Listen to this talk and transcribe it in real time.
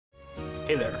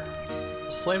Hey there,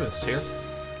 Slavis here,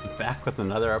 back with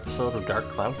another episode of Dark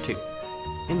Cloud 2.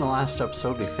 In the last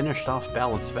episode we finished off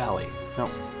Balance Valley, no,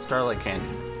 Starlight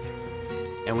Canyon,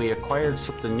 and we acquired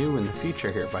something new in the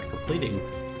future here by completing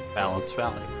Balance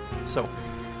Valley. So,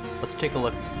 let's take a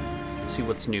look, see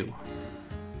what's new.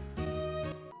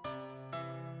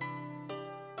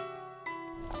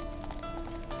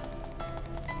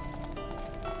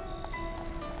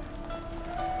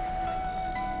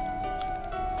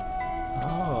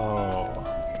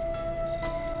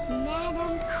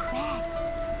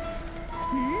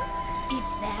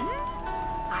 It's them?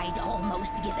 I'd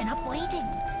almost given up waiting.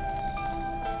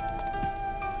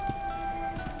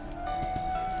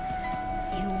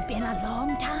 You've been a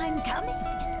long time coming.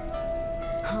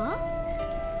 Huh?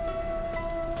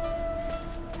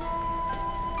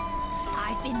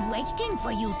 I've been waiting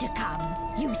for you to come.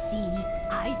 You see,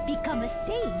 I've become a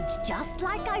sage just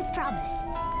like I promised.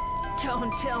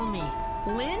 Don't tell me.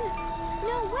 Lyn?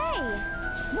 No way!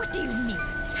 What do you mean?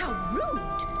 How rude!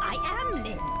 I am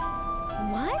Lyn.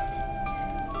 What?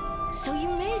 So you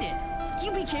made it.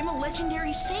 You became a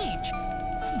legendary sage.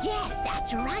 Yes,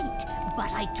 that's right.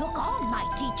 But I took on my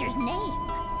teacher's name.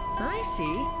 I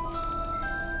see.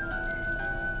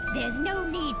 There's no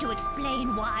need to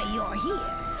explain why you're here.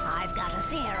 I've got a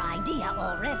fair idea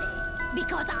already.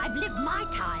 Because I've lived my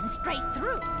time straight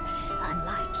through,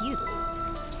 unlike you.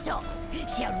 So,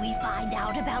 shall we find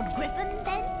out about Griffin,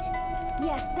 then?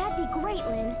 Yes, that'd be great,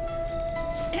 Lyn.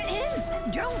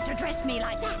 Don't address me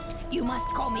like that. You must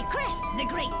call me Crest, the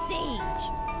Great Sage.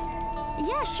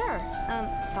 Yeah, sure.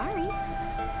 Sorry.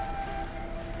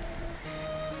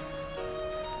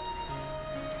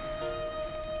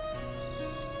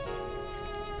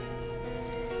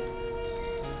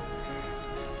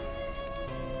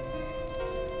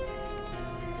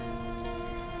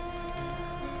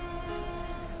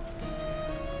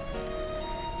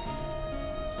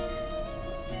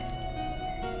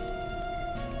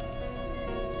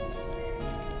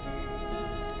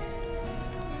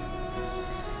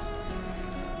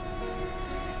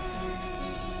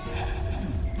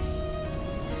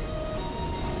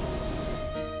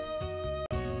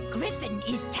 Griffin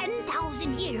is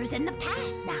 10,000 years in the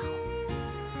past now.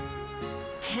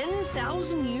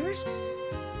 10,000 years?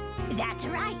 That's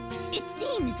right. It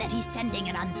seems that he's sending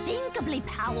an unthinkably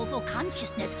powerful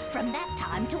consciousness from that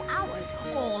time to ours,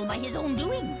 all by his own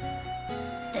doing.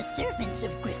 The servants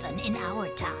of Griffin in our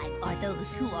time are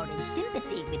those who are in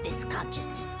sympathy with this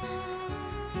consciousness.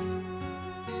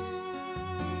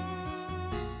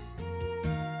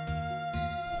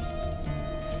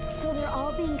 So they're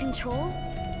all being controlled?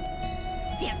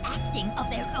 They're acting of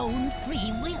their own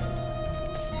free will.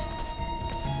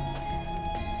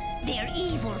 They're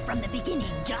evil from the beginning,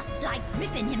 just like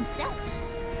Griffin himself.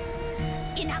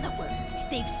 In other words,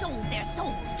 they've sold their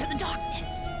souls to the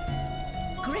darkness.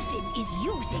 Griffin is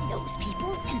using those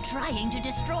people and trying to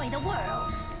destroy the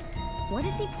world. What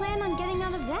does he plan on getting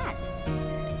out of that?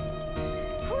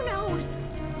 Who knows?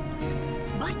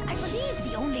 But I believe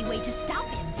the only way to stop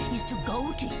him is to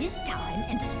go to his time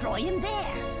and destroy him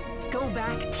there. Go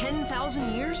back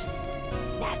 10,000 years?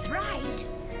 That's right.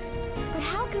 But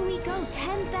how can we go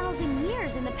 10,000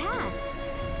 years in the past?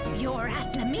 Your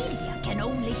Atlamelia can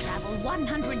only travel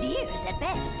 100 years at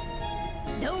best.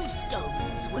 Those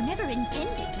stones were never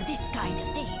intended for this kind of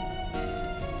thing.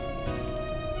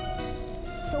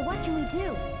 So what can we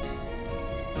do?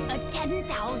 A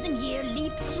 10,000-year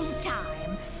leap through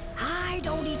time. I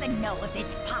don't even know if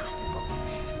it's possible.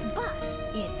 But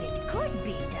if it could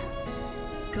be done...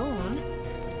 Go on.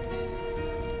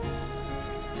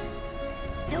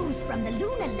 Those from the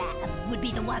Luna Lab would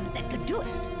be the ones that could do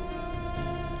it.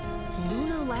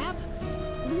 Luna Lab?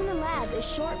 Luna Lab is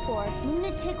short for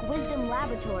Lunatic Wisdom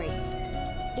Laboratory.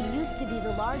 It used to be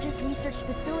the largest research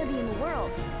facility in the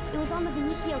world. It was on the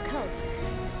Venicchio coast.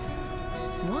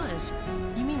 Was?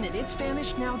 You mean that it's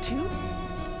vanished now too?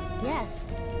 Yes.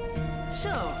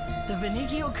 So, the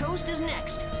Venicchio coast is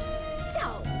next.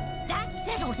 So, that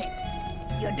settles it.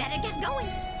 You'd better get going.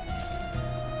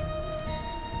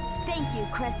 Thank you,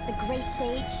 Crest the Great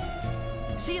Sage.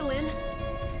 See you, Lyn.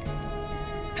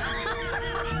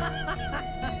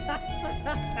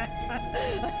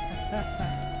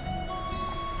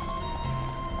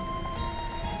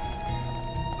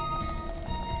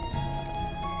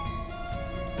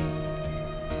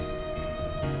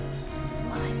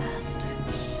 My master,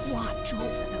 watch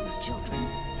over those children.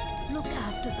 Look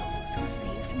after those who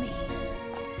saved me.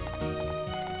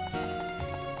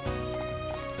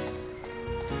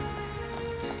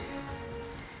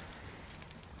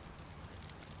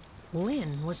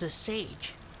 Lyn was a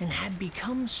sage and had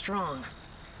become strong.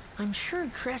 I'm sure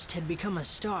Crest had become a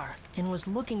star and was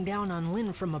looking down on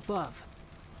Lyn from above.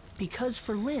 Because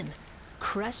for Lyn,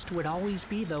 Crest would always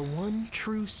be the one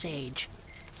true sage,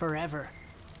 forever.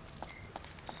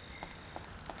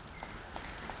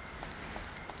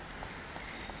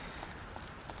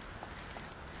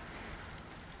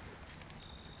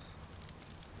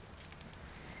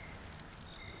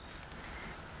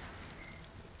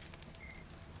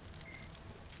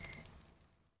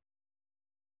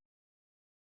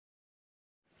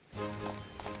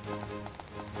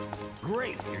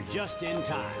 Great, you're just in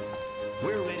time.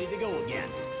 We're ready to go again.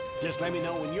 Just let me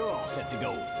know when you're all set to go.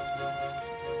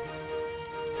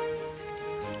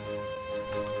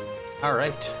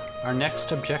 Alright, our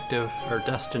next objective, or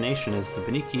destination, is the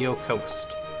Vinicio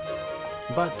coast.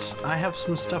 But I have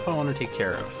some stuff I want to take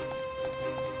care of.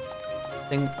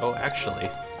 Oh, actually,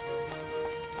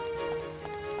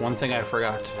 one thing I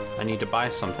forgot. I need to buy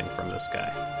something from this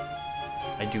guy.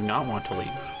 I do not want to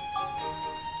leave.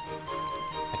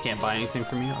 I can't buy anything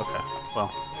from you? Okay,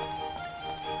 well.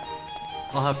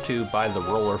 I'll have to buy the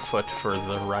roller foot for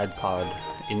the ride pod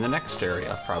in the next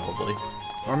area, probably.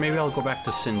 Or maybe I'll go back to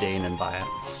Sindane and buy it.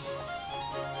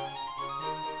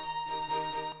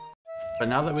 But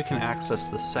now that we can access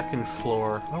the second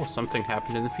floor... Oh, something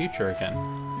happened in the future again.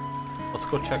 Let's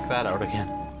go check that out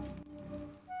again.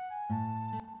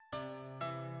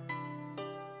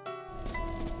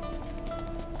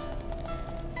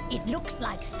 It looks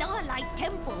like Starlight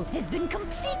Temple has been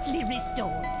completely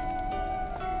restored.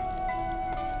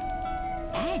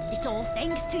 And it's all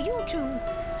thanks to you two.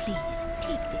 Please,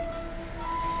 take this.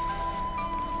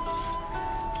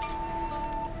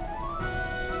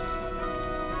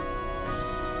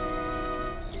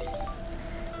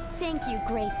 Thank you,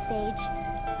 great sage.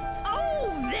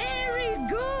 Oh, very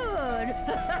good!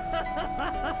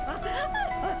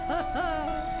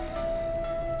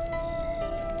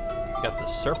 Got the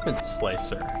Serpent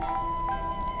Slicer.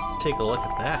 Let's take a look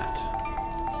at that.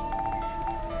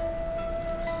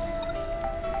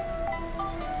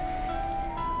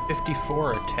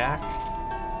 .54 attack.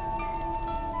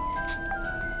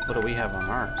 What do we have on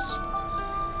ours?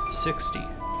 60.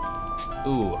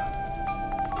 Ooh.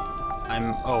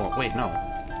 Oh, wait, no.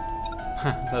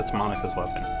 That's Monica's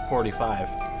weapon. 45.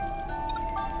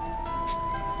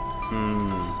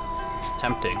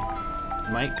 Tempting.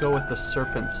 Might go with the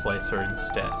Serpent Slicer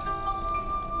instead.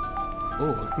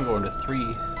 Ooh, it can go into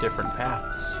 3 different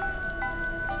paths.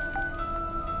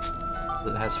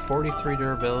 It has 43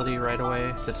 durability right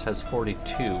away. This has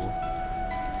 42.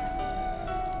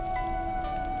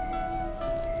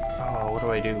 Oh, what do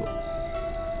I do?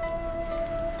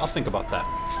 I'll think about that.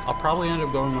 I'll probably end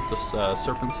up going with this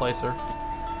Serpent Slicer.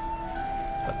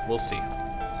 But we'll see.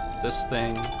 This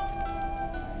thing...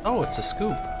 Oh, it's a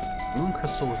scoop. Moon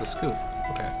Crystal is a scoop.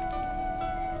 Okay.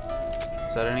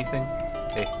 Is that anything?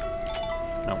 Hey.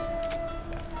 No.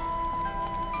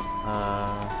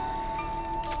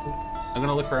 I'm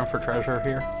gonna look around for treasure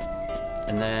here.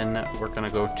 And then we're gonna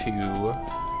go to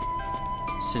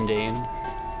Sindane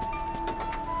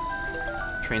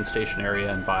train station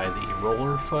area and buy the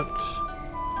roller foot.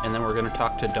 And then we're gonna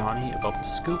talk to Donnie about the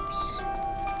scoops.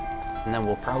 And then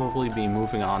we'll probably be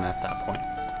moving on at that point.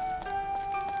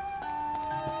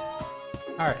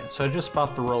 Alright, so I just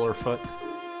bought the roller foot.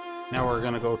 Now we're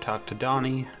gonna go talk to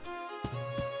Donnie.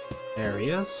 There he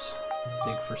is.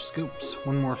 Dig for scoops.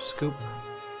 One more scoop.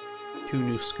 2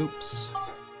 new scoops.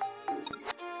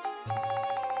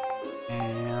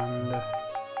 And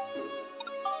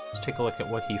let's take a look at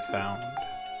what he found.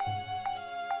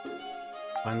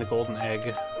 Find the golden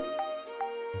egg.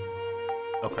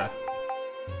 Okay.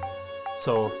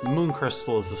 So, Moon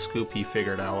Crystal is the scoop he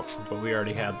figured out, but we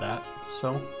already had that,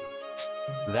 so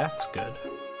that's good.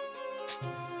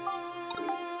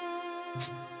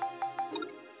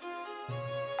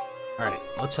 Alright,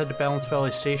 let's head to Balance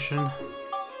Valley Station,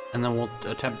 and then we'll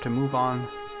attempt to move on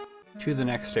to the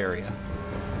next area,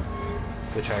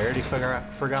 which I already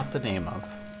forgot the name of.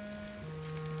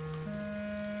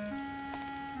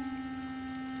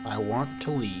 I want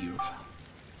to leave.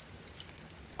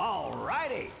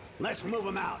 Alrighty, let's move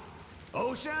them out.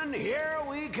 Ocean, here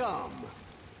we come.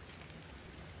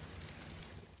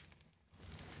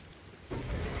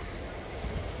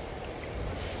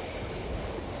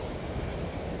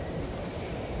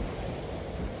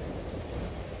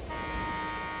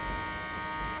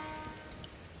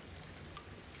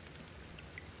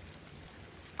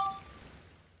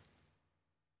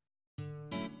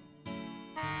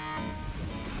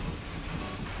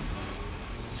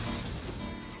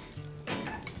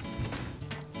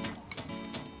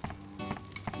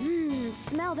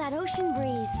 Smell that ocean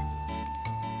breeze.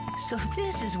 So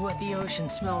this is what the ocean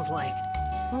smells like.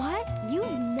 What?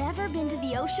 You've never been to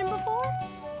the ocean before?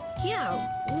 Yeah,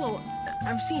 well,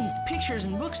 I've seen pictures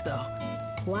and books though.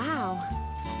 Wow.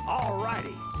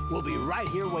 Alrighty, we'll be right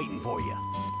here waiting for you.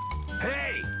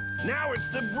 Hey, now it's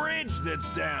the bridge that's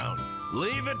down.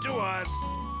 Leave it to us.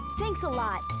 Thanks a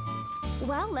lot.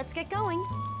 Well, let's get going.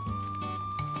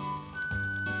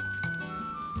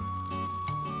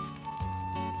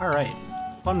 Alright,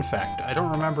 fun fact. I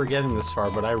don't remember getting this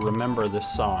far, but I remember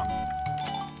this song.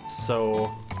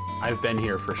 So, I've been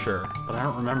here for sure, but I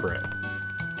don't remember it.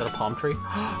 Is that a palm tree?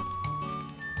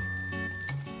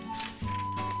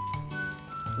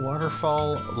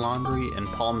 Waterfall, laundry, and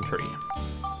palm tree.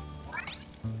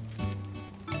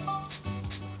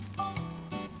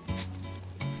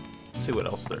 Let's see what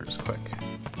else there is quick.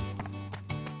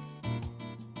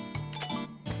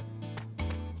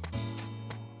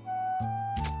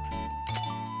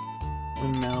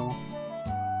 Windmill.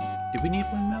 Did we need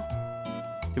windmill?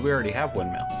 Did we already have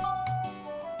windmill?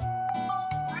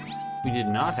 We did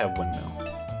not have windmill.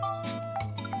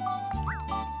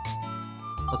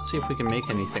 Let's see if we can make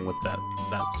anything with that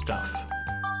stuff.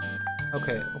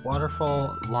 Okay,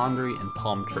 waterfall, laundry, and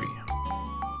palm tree.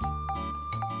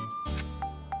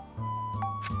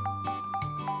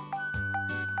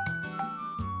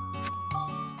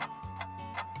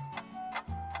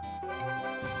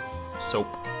 Soap.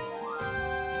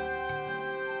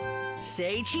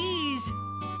 Say cheese!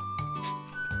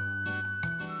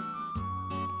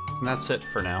 And that's it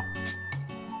for now.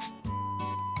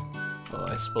 Well,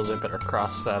 I suppose I better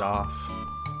cross that off.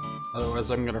 Otherwise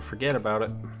I'm gonna forget about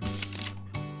it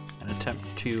and attempt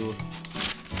to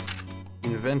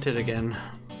invent it again.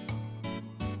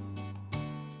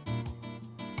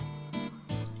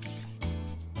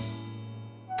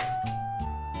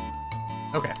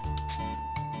 Okay.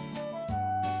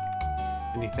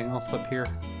 Anything else up here?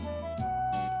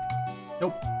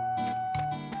 Nope.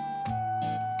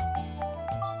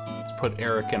 Let's put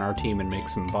Eric in our team and make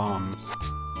some bombs.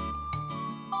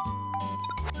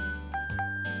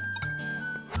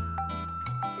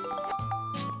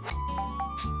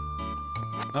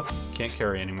 Nope, can't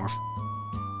carry anymore.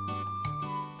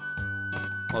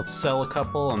 Let's sell a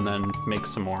couple and then make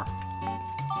some more.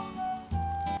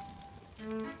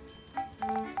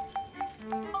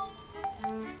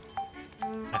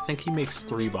 I think he makes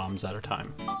 3 bombs at a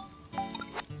time.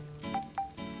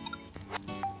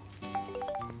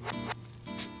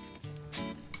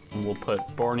 And we'll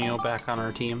put Borneo back on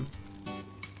our team.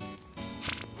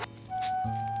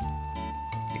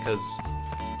 Because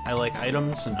I like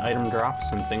items and item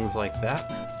drops and things like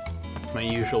that. It's my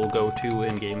usual go-to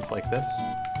in games like this.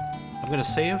 I'm gonna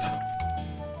save.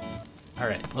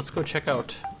 Alright, let's go check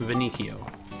out Vinicio.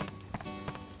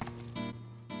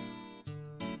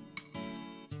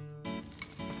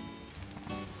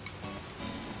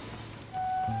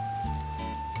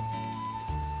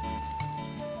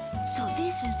 So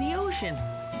this is the ocean.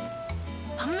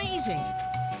 Amazing!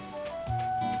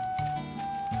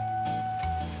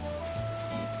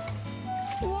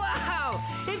 Wow!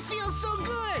 It feels so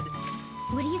good!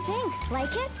 What do you think?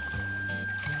 Like it?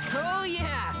 Oh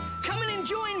yeah! Come in and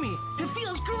join me! It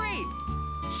feels great!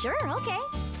 Sure, okay.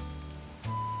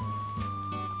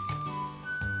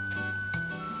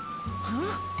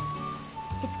 Huh?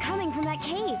 It's coming from that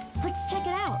cave. Let's check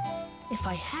it out. If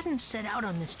I hadn't set out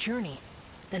on this journey,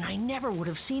 then I never would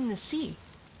have seen the sea.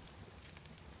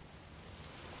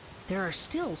 There are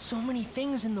still so many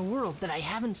things in the world that I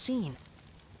haven't seen.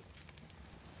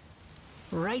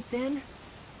 Right then,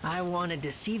 I wanted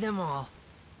to see them all.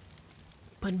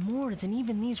 But more than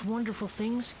even these wonderful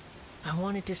things, I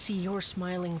wanted to see your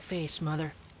smiling face,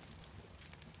 Mother.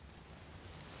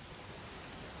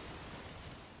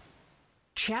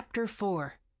 Chapter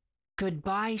 4.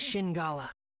 Goodbye, Shingala.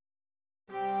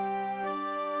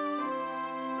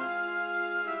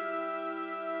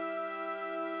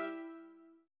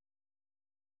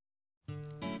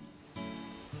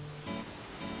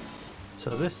 So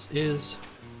this is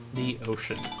the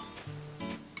ocean.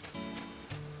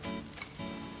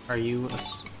 Are you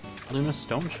Luna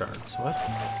Stone Shards? What?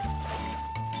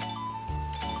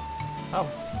 Oh.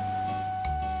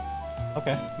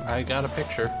 Okay, I got a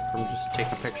picture from just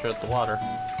taking a picture of the water.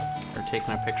 Or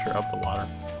taking a picture of the water.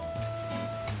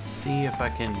 Let's see if I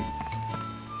can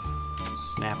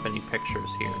snap any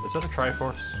pictures here. Is that a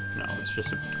Triforce? No, it's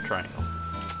just a triangle.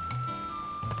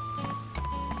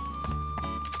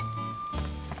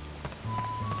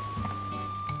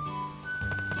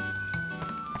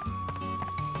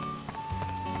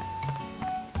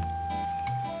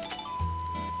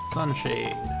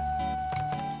 Sunshade.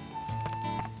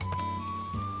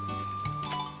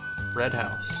 Red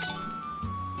House.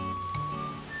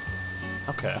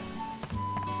 Okay.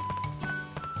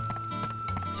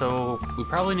 So we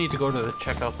probably need to go to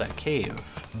check out that cave.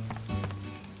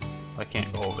 I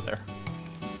can't go over there.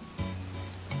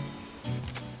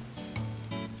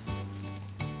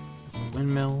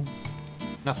 Windmills.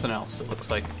 Nothing else, it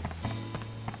looks like.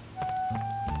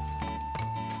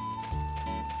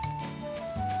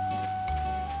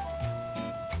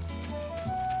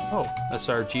 Oh, that's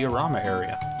our Giorama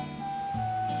area.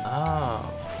 Oh.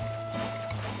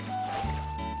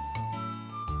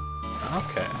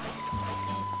 Okay.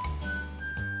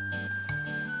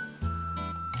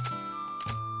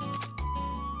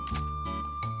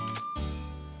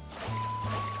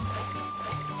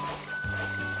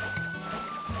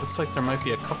 Looks like there might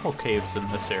be a couple caves in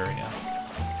this area.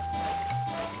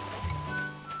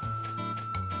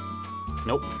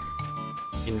 Nope.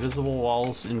 Invisible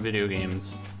walls in video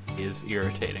games is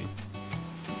irritating.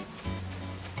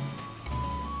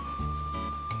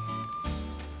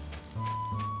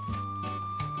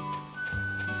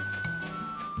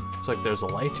 Looks like there's a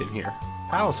light in here.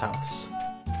 Pow's house.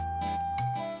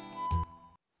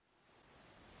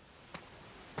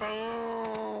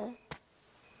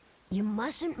 You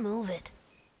mustn't move it.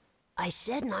 I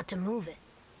said not to move it.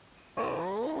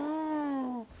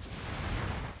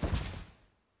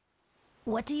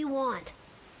 What do you want?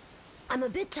 I'm a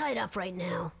bit tied up right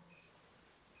now.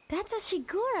 That's a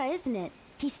Shigura, isn't it?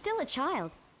 He's still a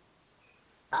child.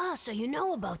 Ah, so you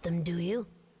know about them, do you?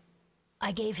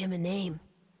 I gave him a name.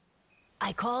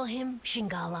 I call him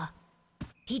Shingala.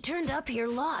 He turned up here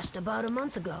lost about a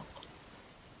month ago.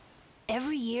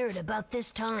 Every year at about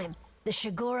this time, the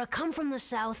Shigura come from the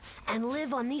south and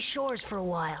live on these shores for a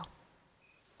while.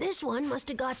 This one must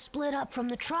have got split up from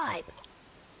the tribe.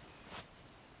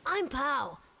 I'm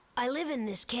Pao. I live in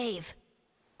this cave.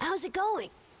 How's it going?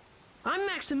 I'm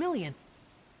Maximilian.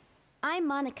 I'm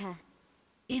Monica.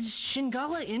 Is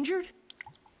Shingala injured?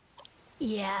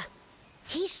 Yeah.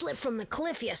 He slipped from the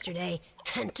cliff yesterday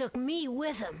and took me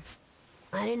with him.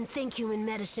 I didn't think human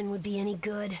medicine would be any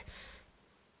good.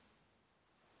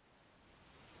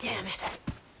 Damn it.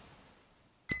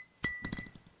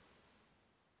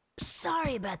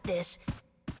 Sorry about this,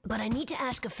 but I need to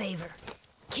ask a favor.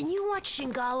 Can you watch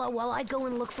Shingala while I go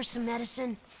and look for some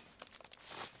medicine?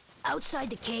 Outside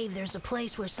the cave, there's a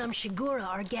place where some Shigura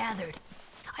are gathered.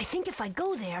 I think if I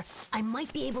go there, I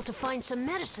might be able to find some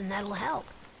medicine that'll help.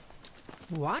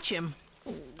 Watch him?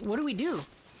 What do we do?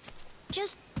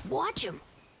 Just watch him.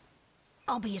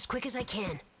 I'll be as quick as I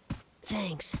can.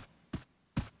 Thanks.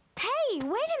 Hey,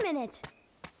 wait a minute!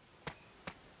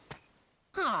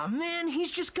 Aw, man, he's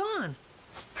just gone.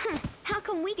 How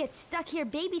come we get stuck here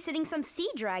babysitting some sea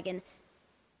dragon?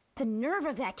 The nerve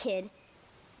of that kid.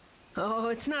 Oh,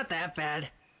 it's not that bad.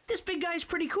 This big guy's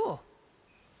pretty cool.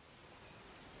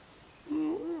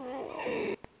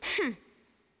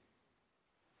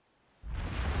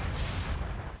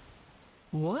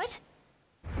 What?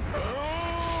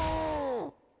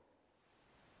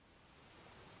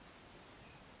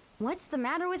 What's the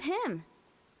matter with him?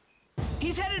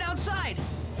 He's headed outside.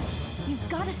 You've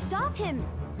got to stop him!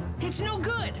 It's no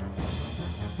good.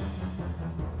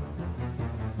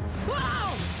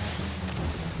 Wow!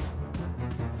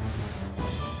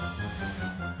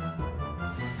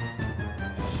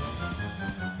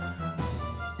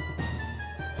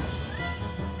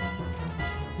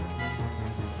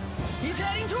 He's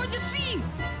heading toward the sea.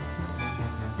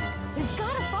 We've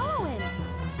got to follow him!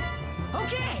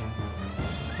 Okay.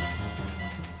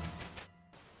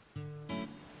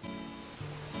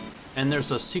 And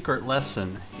there's a secret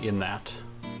lesson in that.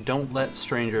 Don't let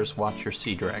strangers watch your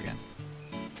sea dragon.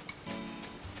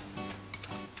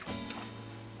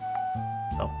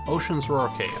 Oh, Ocean's Roar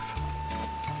Cave.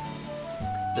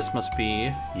 This must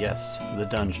be, yes, the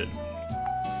dungeon.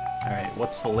 Alright,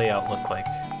 what's the layout look like?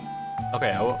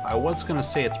 Okay, I was gonna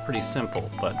say it's pretty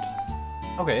simple, but...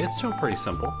 Okay, it's still pretty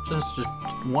simple. Just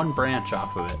one branch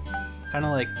off of it. Kinda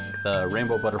like the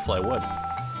Rainbow Butterfly wood.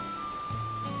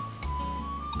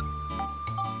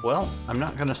 Well, I'm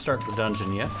not gonna start the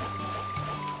dungeon yet.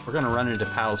 We're gonna run into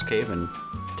Pow's cave and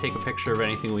take a picture of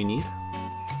anything we need.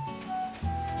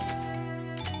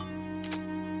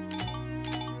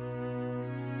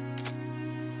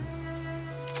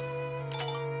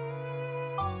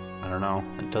 I don't know,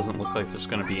 it doesn't look like there's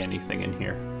gonna be anything in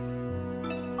here.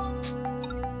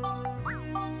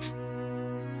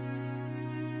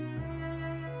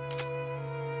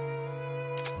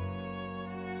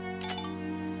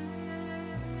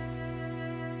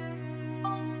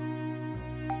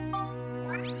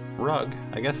 Rug,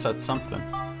 I guess that's something.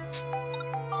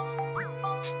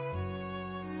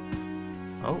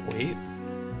 Oh, wait.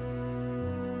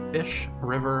 Fish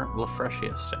River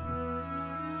Lafretius.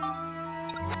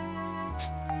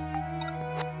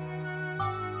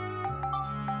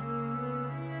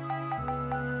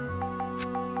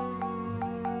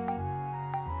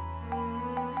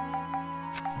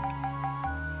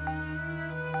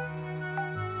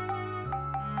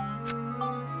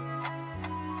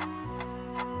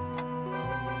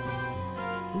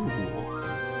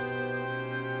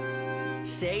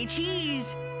 Say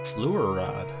cheese! Lure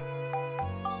rod.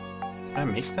 Can I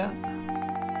make that?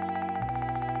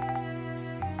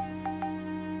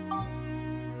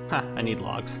 Ha, I need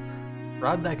logs.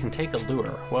 Rod that can take a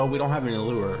lure. Well, we don't have any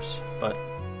lures, but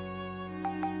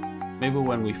maybe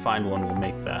when we find one, we'll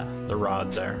make that. The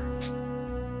rod there.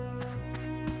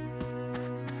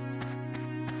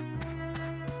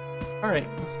 Alright,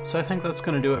 so I think that's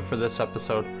going to do it for this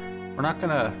episode. We're not going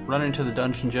to run into the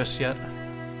dungeon just yet.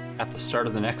 At the start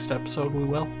of the next episode, we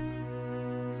will.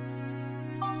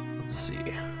 Let's see.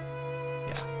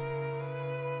 Yeah.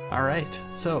 Alright,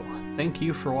 so thank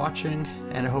you for watching,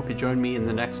 and I hope you join me in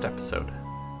the next episode.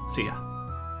 See ya.